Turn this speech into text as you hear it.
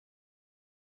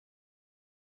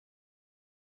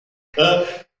Uh,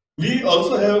 we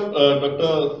also have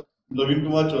Dr. Naveen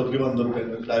Kumar Chaudhary on the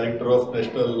panel, Director of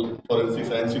National Forensic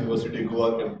Science University,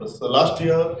 Goa campus. So last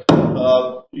year,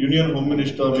 Union Home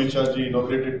Minister Amit Shah ji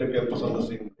inaugurated the campus on the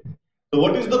same day. So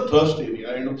what is the thrust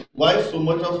area and why so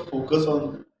much of focus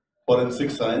on forensic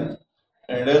science?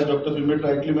 And as Dr. Filmet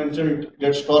rightly mentioned, it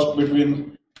gets tossed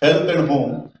between health and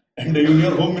home, and the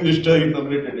Union Home Minister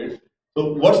inaugurated it.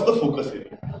 So what's the focus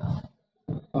area?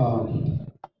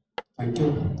 Thank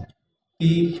you.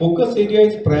 The focus area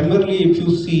is primarily, if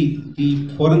you see,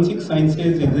 the forensic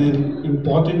sciences is an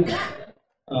important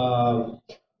uh,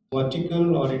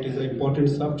 vertical, or it is an important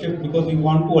subject, because we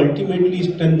want to ultimately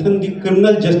strengthen the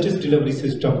criminal justice delivery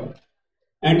system.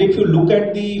 And if you look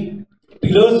at the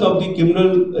pillars of the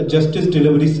criminal justice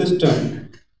delivery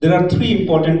system, there are three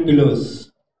important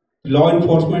pillars: law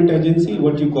enforcement agency,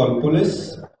 what you call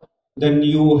police, then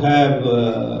you have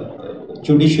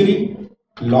judiciary,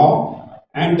 law,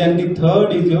 and then the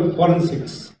third is your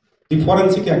forensics, the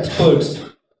forensic experts.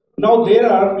 Now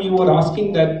you were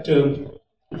asking that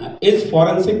is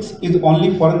forensics is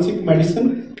only forensic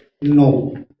medicine?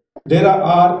 No. There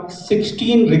are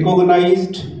 16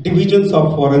 recognized divisions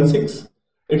of forensics.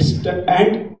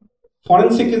 And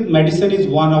forensic medicine is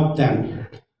one of them.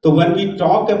 So when we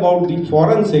talk about the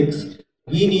forensics,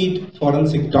 we need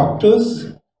forensic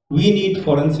doctors, we need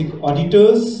forensic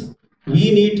auditors,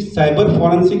 we need cyber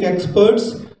forensic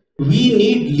experts, we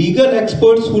need legal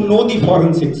experts who know the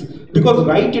forensics, because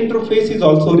right interface is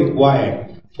also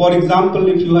required. For example,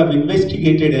 if you have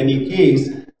investigated any case,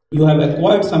 you have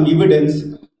acquired some evidence,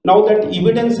 now that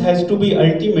evidence has to be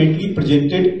ultimately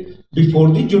presented before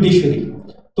the judiciary.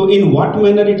 So in what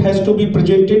manner it has to be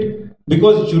presented?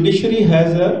 Because judiciary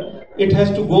it has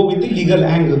to go with the legal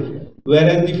angle,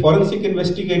 whereas the forensic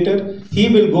investigator, he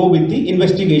will go with the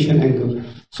investigation angle.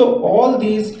 So all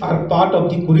these are part of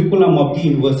the curriculum of the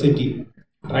university,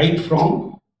 right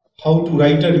from how to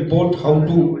write a report, how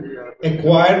to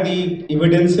acquire the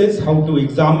evidences, how to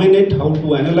examine it, how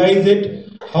to analyze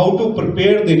it, how to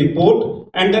prepare the report,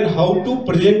 and then how to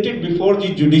present it before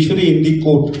the judiciary in the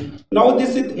court. Now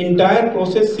this entire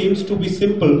process seems to be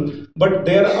simple, but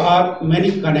there are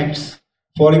many connects.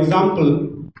 For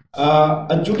example,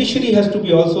 a judiciary has to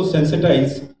be also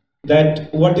sensitized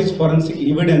that what is forensic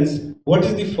evidence, what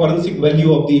is the forensic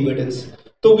value of the evidence.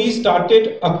 So we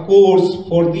started a course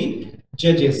for the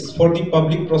judges, for the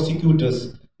public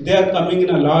prosecutors. They are coming in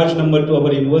a large number to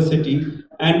our university,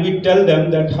 and we tell them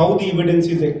that how the evidence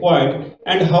is acquired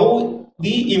and how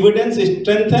the evidence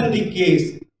strengthens the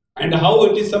case, and how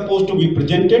it is supposed to be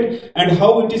presented, and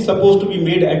how it is supposed to be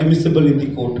made admissible in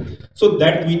the court. So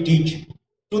that we teach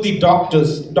to the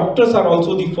doctors. Doctors are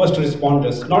also the first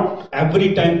responders. Not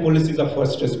every time police is a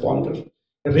first responder.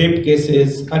 Rape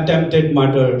cases, attempted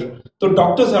murder. So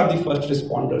doctors are the first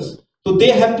responders. So they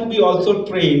have to be also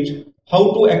trained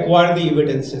how to acquire the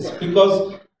evidences,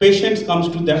 because patients comes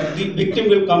to them, the victim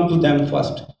will come to them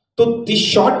first. So the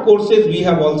short courses we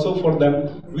have also for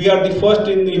them. We are the first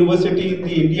in the university in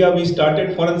the India. We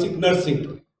started forensic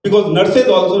nursing, because nurses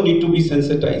also need to be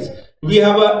sensitized. We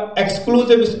have an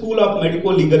exclusive school of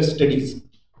medical legal studies.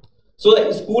 So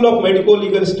the School of Medical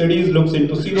Legal Studies looks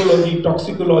into serology,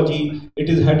 toxicology. It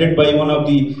is headed by one of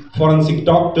the forensic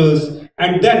doctors.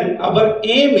 And then our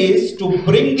aim is to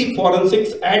bring the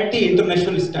forensics at the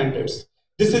international standards.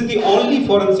 This is the only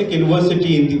forensic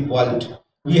university in the world.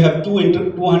 We have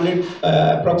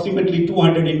approximately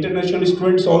 200 international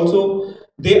students also.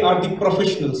 They are the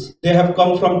professionals. They have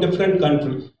come from different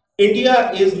countries.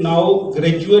 India is now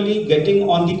gradually getting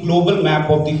on the global map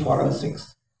of the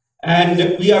forensics.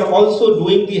 And we are also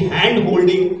doing the hand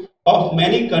holding of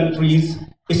many countries,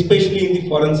 especially in the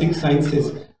forensic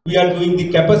sciences. We are doing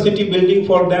the capacity building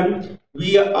for them.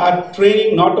 We are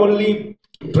training, not only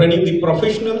training the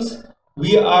professionals,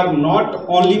 we are not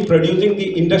only producing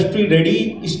the industry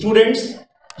ready students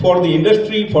for the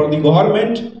industry, for the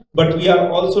government, but we are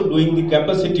also doing the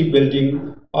capacity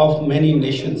building of many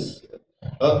nations.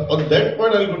 On that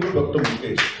point, I'll go to Dr.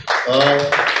 Mukesh.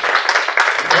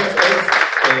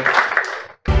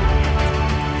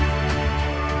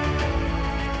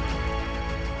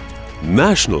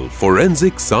 National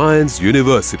Forensic Science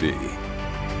University.